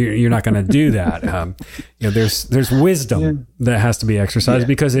not going to do that. There's wisdom that has to be exercised,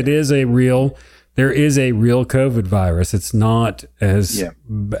 because it is there is a real COVID virus. It's not as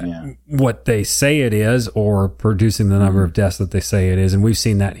what they say it is, or producing the number of deaths that they say it is. And we've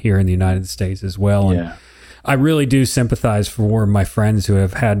seen that here in the United States as well. And I really do sympathize for my friends who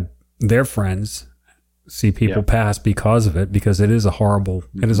have had their friends see people pass because of it, because it is a horrible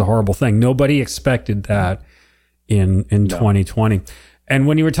thing. Nobody expected that in 2020. And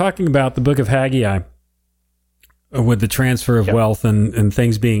when you were talking about the book of Haggai, with the transfer of wealth and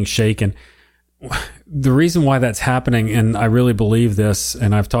things being shaken, the reason why that's happening, and I really believe this,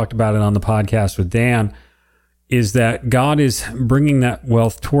 and I've talked about it on the podcast with Dan, is that God is bringing that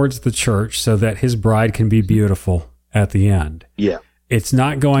wealth towards the church so that his bride can be beautiful at the end. Yeah. It's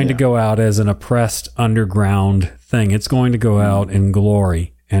not going to go out as an oppressed underground thing. It's going to go out in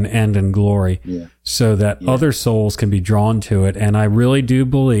glory and end in glory, so that other souls can be drawn to it. And I really do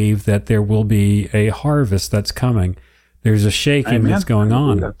believe that there will be a harvest that's coming. There's a shaking that's going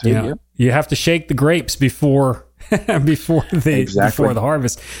on. You have to shake the grapes before before the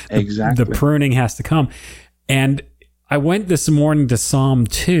harvest. Exactly. The pruning has to come. And I went this morning to Psalm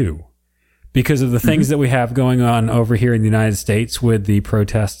 2 because of the things that we have going on over here in the United States with the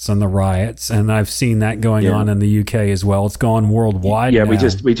protests and the riots. And I've seen that going on in the UK as well. It's gone worldwide. Yeah, now.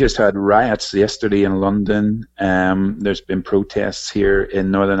 we just had riots yesterday in London. There's been protests here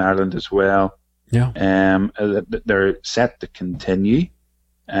in Northern Ireland as well. Yeah. They're set to continue.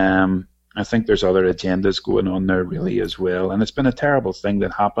 I think there's other agendas going on there really as well. And it's been a terrible thing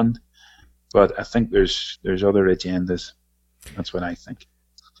that happened, but I think there's other agendas. That's what I think.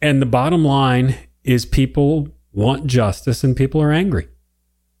 And the bottom line is people want justice and people are angry.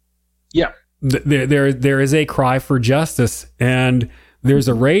 Yeah. There is a cry for justice, and there's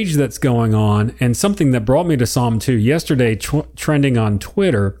a rage that's going on. And something that brought me to Psalm 2 yesterday, trending on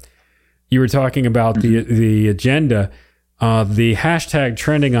Twitter, you were talking about the agenda. The hashtag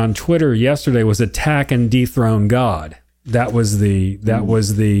trending on Twitter yesterday was attack and dethrone God. That was the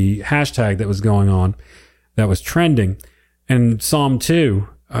hashtag that was going on, that was trending. And Psalm 2,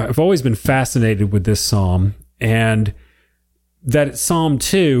 I've always been fascinated with this psalm, and that Psalm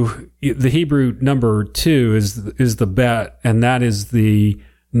 2, the Hebrew number 2 is the bet, and that is the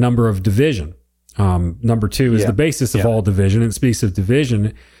number of division. Number 2 is the basis of all division. It speaks of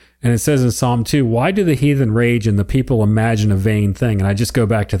division. And it says in Psalm 2, why do the heathen rage and the people imagine a vain thing? And I just go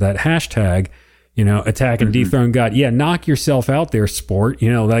back to that hashtag, attack and dethrone God. Yeah, knock yourself out there, sport.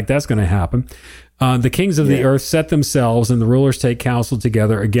 That's going to happen. The kings of the earth set themselves, and the rulers take counsel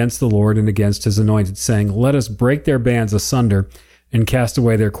together against the Lord and against his anointed, saying, let us break their bands asunder and cast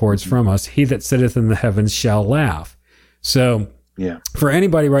away their cords from us. He that sitteth in the heavens shall laugh. So for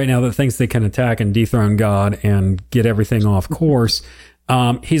anybody right now that thinks they can attack and dethrone God and get everything off course,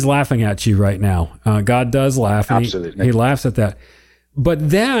 he's laughing at you right now. God does laugh. And Absolutely. He laughs at that. But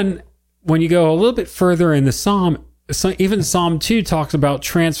then when you go a little bit further in the psalm, even Psalm 2 talks about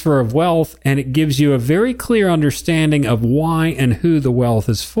transfer of wealth, and it gives you a very clear understanding of why and who the wealth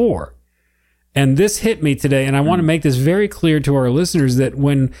is for. And this hit me today, and I want to make this very clear to our listeners that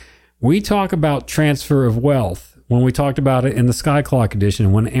when we talk about transfer of wealth, when we talked about it in the Sky Clock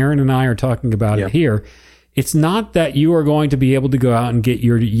edition, when Aaron and I are talking about it here, it's not that you are going to be able to go out and get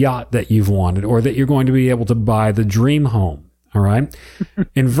your yacht that you've wanted, or that you're going to be able to buy the dream home. All right.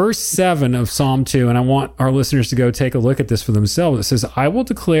 In verse 7 of Psalm 2, and I want our listeners to go take a look at this for themselves. It says, I will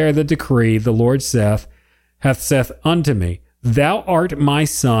declare the decree the Lord hath saith unto me, thou art my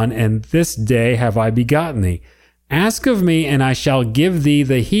son, and this day have I begotten thee. Ask of me, and I shall give thee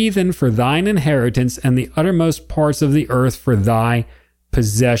the heathen for thine inheritance, and the uttermost parts of the earth for thy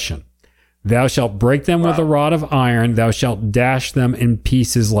possession. Thou shalt break them with a rod of iron. Thou shalt dash them in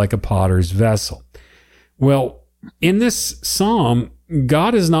pieces like a potter's vessel. Well, in this psalm,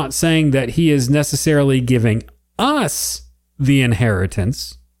 God is not saying that he is necessarily giving us the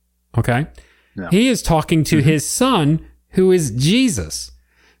inheritance. Okay? No. He is talking to his son, who is Jesus.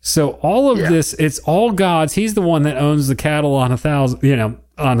 So all of this, it's all God's. He's the one that owns the cattle on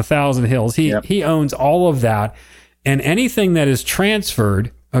 1,000 hills. He owns all of that. And anything that is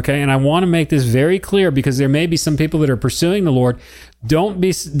transferred, okay, and I want to make this very clear because there may be some people that are pursuing the Lord. Don't be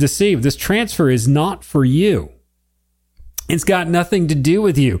deceived. This transfer is not for you. It's got nothing to do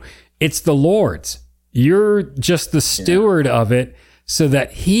with you. It's the Lord's. You're just the steward of it so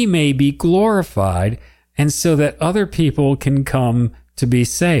that he may be glorified and so that other people can come to be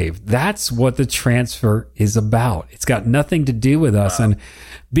saved. That's what the transfer is about. It's got nothing to do with us. And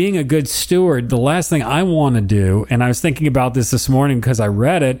being a good steward, the last thing I want to do, and I was thinking about this morning because I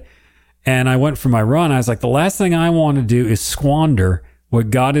read it and I went for my run. I was like, the last thing I want to do is squander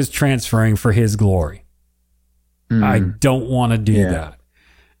what God is transferring for his glory. I don't want to do that.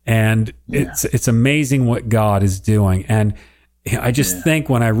 And it's amazing what God is doing. And I just think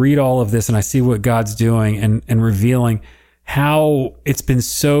when I read all of this and I see what God's doing and revealing how it's been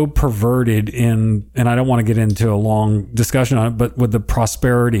so perverted and I don't want to get into a long discussion on it, but with the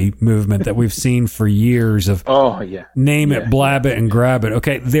prosperity movement that we've seen for years of name it, blab it, and grab it.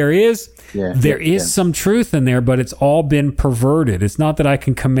 Okay, there is some truth in there, but it's all been perverted. It's not that I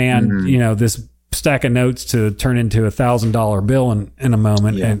can command, this stack of notes to turn into $1,000 bill in a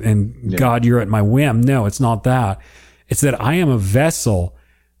moment and God, you're at my whim. No, it's not that. It's that I am a vessel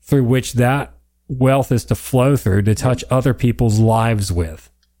through which that wealth is to flow through to touch other people's lives with.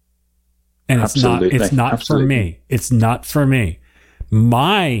 And it's not for me. It's not for me.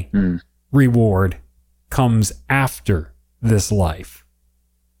 My reward comes after this life.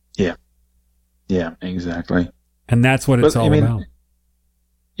 Yeah. Yeah, exactly. And that's what it's all about.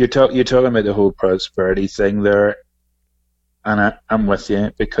 You're talking about the whole prosperity thing there, and I'm with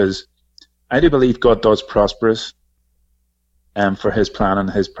you because I do believe God does prosper us, for His plan and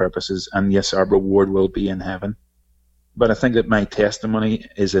His purposes. And yes, our reward will be in heaven. But I think that my testimony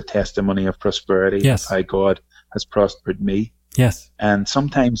is a testimony of prosperity. Yes. How God has prospered me. Yes. And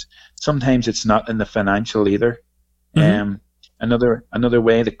sometimes it's not in the financial either. Another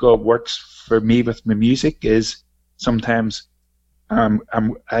way that God works for me with my music is sometimes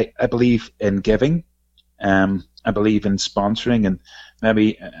I believe in giving. I believe in sponsoring, and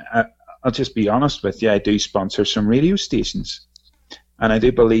maybe I'll just be honest with you. I do sponsor some radio stations, and I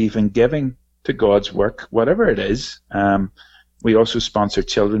do believe in giving to God's work, whatever it is. We also sponsor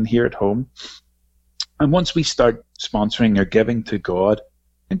children here at home. And once we start sponsoring or giving to God,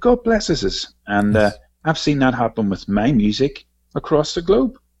 and God blesses us. And I've seen that happen with my music across the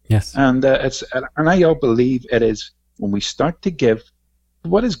globe. Yes. And I all believe it is when we start to give,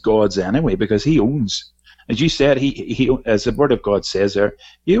 what is God's anyway? Because He owns, as you said, he as the Word of God says there,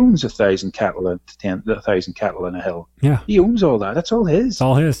 He owns 1,000 cattle and 1,000 cattle on a hill. Yeah. He owns all that. It's all His. It's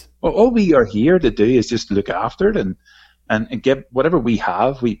all His. Well, all we are here to do is just look after it and give whatever we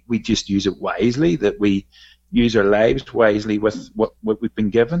have. We just use it wisely. That we use our lives wisely with what we've been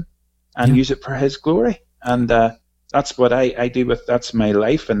given, and use it for His glory. And that's what I do with. That's my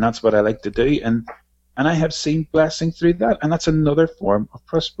life, and that's what I like to do. And I have seen blessing through that, and that's another form of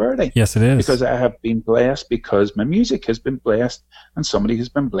prosperity. Yes, it is. Because I have been blessed because my music has been blessed, and somebody has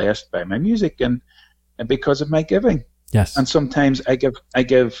been blessed by my music, and because of my giving. Yes. And sometimes I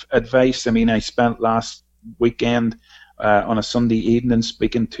give advice. I mean, I spent last weekend on a Sunday evening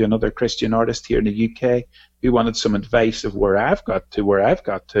speaking to another Christian artist here in the UK who wanted some advice of where I've got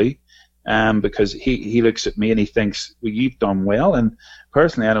to, because he looks at me and he thinks, well, you've done well. And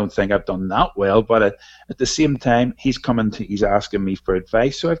personally, I don't think I've done that well. But at the same time, he's asking me for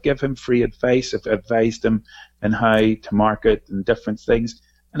advice. So I've given him free advice. I've advised him on how to market and different things.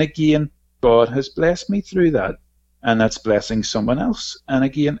 And again, God has blessed me through that. And that's blessing someone else. And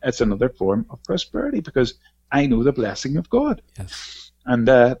again, it's another form of prosperity because I know the blessing of God. Yes. And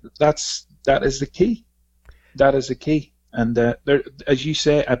that is the key. That is the key. And there, as you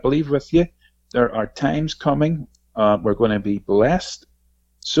say, I believe with you, there are times coming we're going to be blessed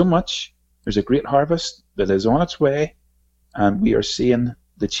so much. There's a great harvest that is on its way, and we are seeing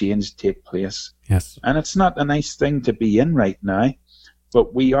the change take place. Yes. And it's not a nice thing to be in right now,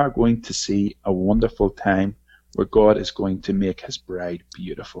 but we are going to see a wonderful time where God is going to make His bride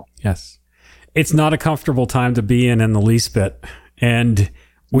beautiful. Yes. It's not a comfortable time to be in the least bit. And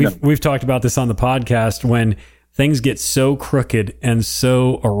we've talked about this on the podcast when things get so crooked and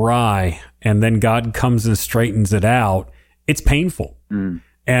so awry, and then God comes and straightens it out. It's painful.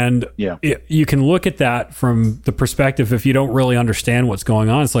 And you can look at that from the perspective, if you don't really understand what's going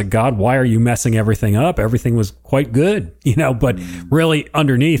on, it's like, God, why are you messing everything up? Everything was quite good, but really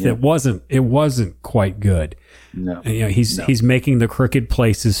underneath it wasn't quite good. No. And, he's making the crooked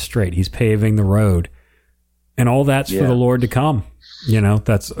places straight. He's paving the road, and all that's for the Lord to come.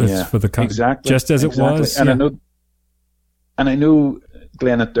 It's for the exactly, just as it was. And I know,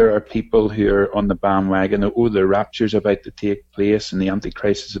 Glenn, that there are people who are on the bandwagon. The rapture's about to take place and the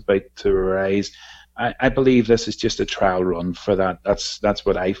Antichrist is about to arise. I believe this is just a trial run for that. That's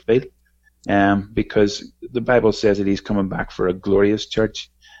what I feel, because the Bible says that He's coming back for a glorious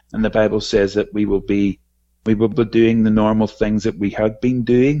church, and the Bible says that we will be doing the normal things that we have been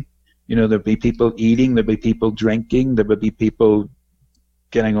doing. There'll be people eating, there'll be people drinking, there will be people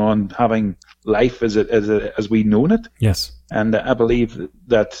getting on having life as we known it. Yes. And I believe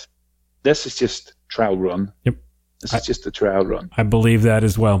that this is just trial run. Yep. This is just a trial run. I believe that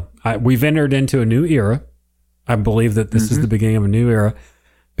as well. We've entered into a new era. I believe that this is the beginning of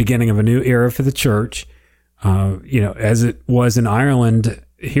a new era for the church. As it was in Ireland,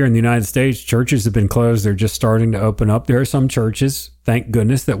 here in the United States, churches have been closed. They're just starting to open up. There are some churches, thank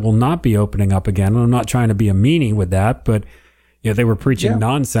goodness, that will not be opening up again. And I'm not trying to be a meanie with that, but they were preaching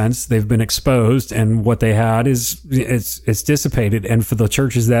nonsense. They've been exposed, and what they had is it's dissipated. And for the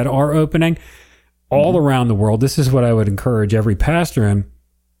churches that are opening all around the world, this is what I would encourage every pastor in.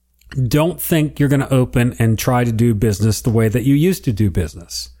 Don't think you're going to open and try to do business the way that you used to do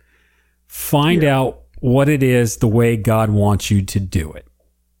business. Find out what it is the way God wants you to do it.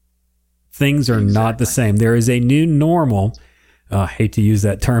 Things are not the same. There is a new normal. I hate to use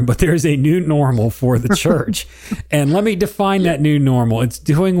that term, but there is a new normal for the church. And let me define that new normal. It's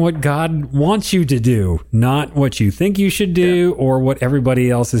doing what God wants you to do, not what you think you should do or what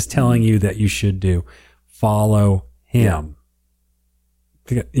everybody else is telling you that you should do. Follow Him.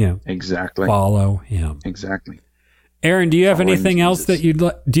 Exactly. Follow Him. Exactly. Aaron, do you have anything else that you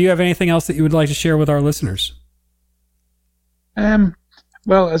would like to share with our listeners?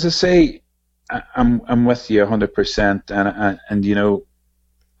 Well, as I say, I'm with you 100%, and you know,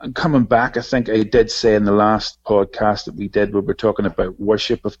 coming back, I think I did say in the last podcast that we did, we were talking about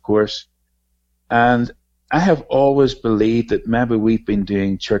worship, of course, and I have always believed that maybe we've been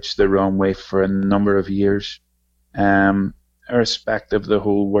doing church the wrong way for a number of years, irrespective of the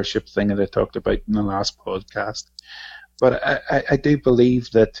whole worship thing that I talked about in the last podcast. But I do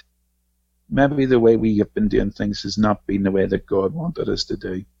believe that maybe the way we have been doing things has not been the way that God wanted us to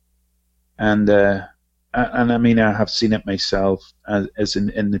do. And I mean, I have seen it myself as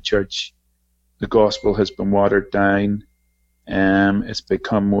in the church. The gospel has been watered down. It's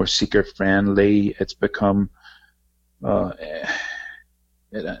become more seeker-friendly. It's become... the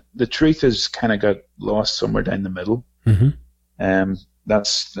truth has kind of got lost somewhere down the middle. Mm-hmm.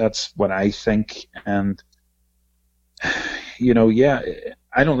 That's what I think. And, you know, yeah,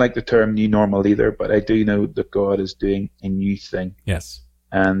 I don't like the term new normal either, but I do know that God is doing a new thing. Yes.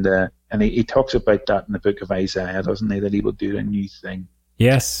 And he talks about that in the book of Isaiah, doesn't he? That he will do a new thing.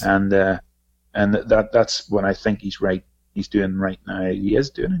 Yes. And that's what I think he's doing right now. He is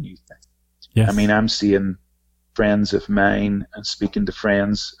doing a new thing. Yes. I mean, I'm seeing friends of mine and speaking to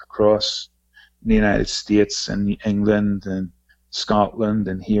friends across the United States and England and Scotland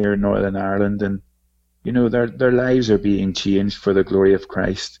and here in Northern Ireland, and you know, their lives are being changed for the glory of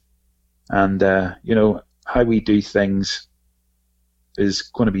Christ. And you know, how we do things is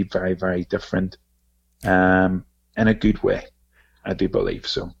going to be very, very different, in a good way. I do believe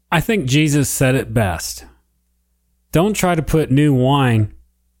so. I think Jesus said it best. Don't try to put new wine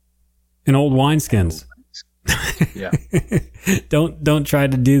in old wineskins. Yeah. Don't try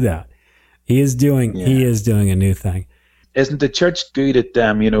to do that. He is doing a new thing. Isn't the church good at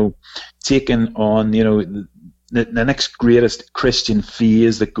you know, taking on, you know, the next greatest Christian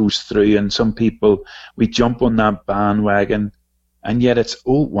phase that goes through, and some people, we jump on that bandwagon, and yet it's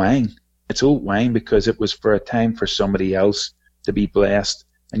old wine. It's old wine because it was for a time for somebody else to be blessed,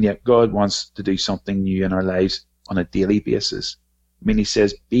 and yet God wants to do something new in our lives on a daily basis. I mean, he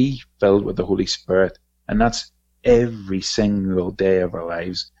says, be filled with the Holy Spirit, and that's every single day of our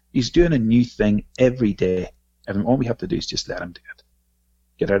lives. He's doing a new thing every day, and all we have to do is just let him do it.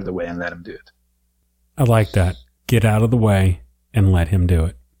 Get out of the way and let him do it. I like that. Get out of the way and let him do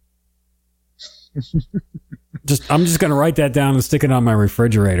it. I'm just going to write that down and stick it on my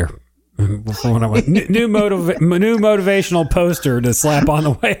refrigerator. Before when I went, new motivational poster to slap on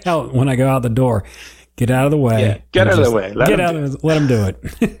the way out when I go out the door. Get out of the way. Yeah, get out of the way. Let him do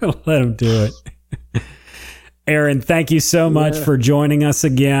it. Let him do it. Aaron, thank you so much for joining us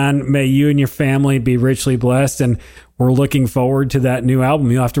again. May you and your family be richly blessed, and we're looking forward to that new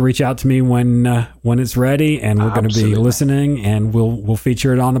album. You'll have to reach out to me when it's ready, and we're going to be listening, and we'll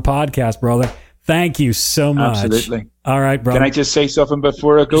feature it on the podcast, brother. Thank you so much. Absolutely. All right, brother. Can I just say something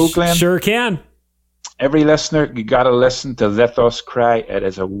before I go, Glenn? Sure can. Every listener, you got to listen to Let Us Cry. It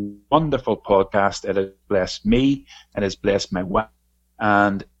is a wonderful podcast. It has blessed me. It has blessed my wife.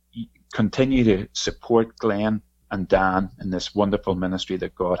 And continue to support Glenn and Dan in this wonderful ministry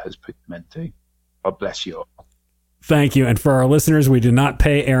that God has put them into. God bless you all. Thank you. And for our listeners, we did not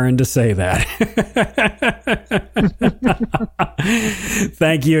pay Aaron to say that.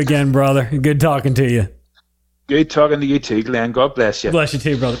 Thank you again, brother. Good talking to you. Good talking to you too, Glenn. God bless you. Bless you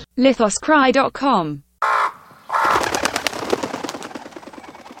too, brother. Lithoscry.com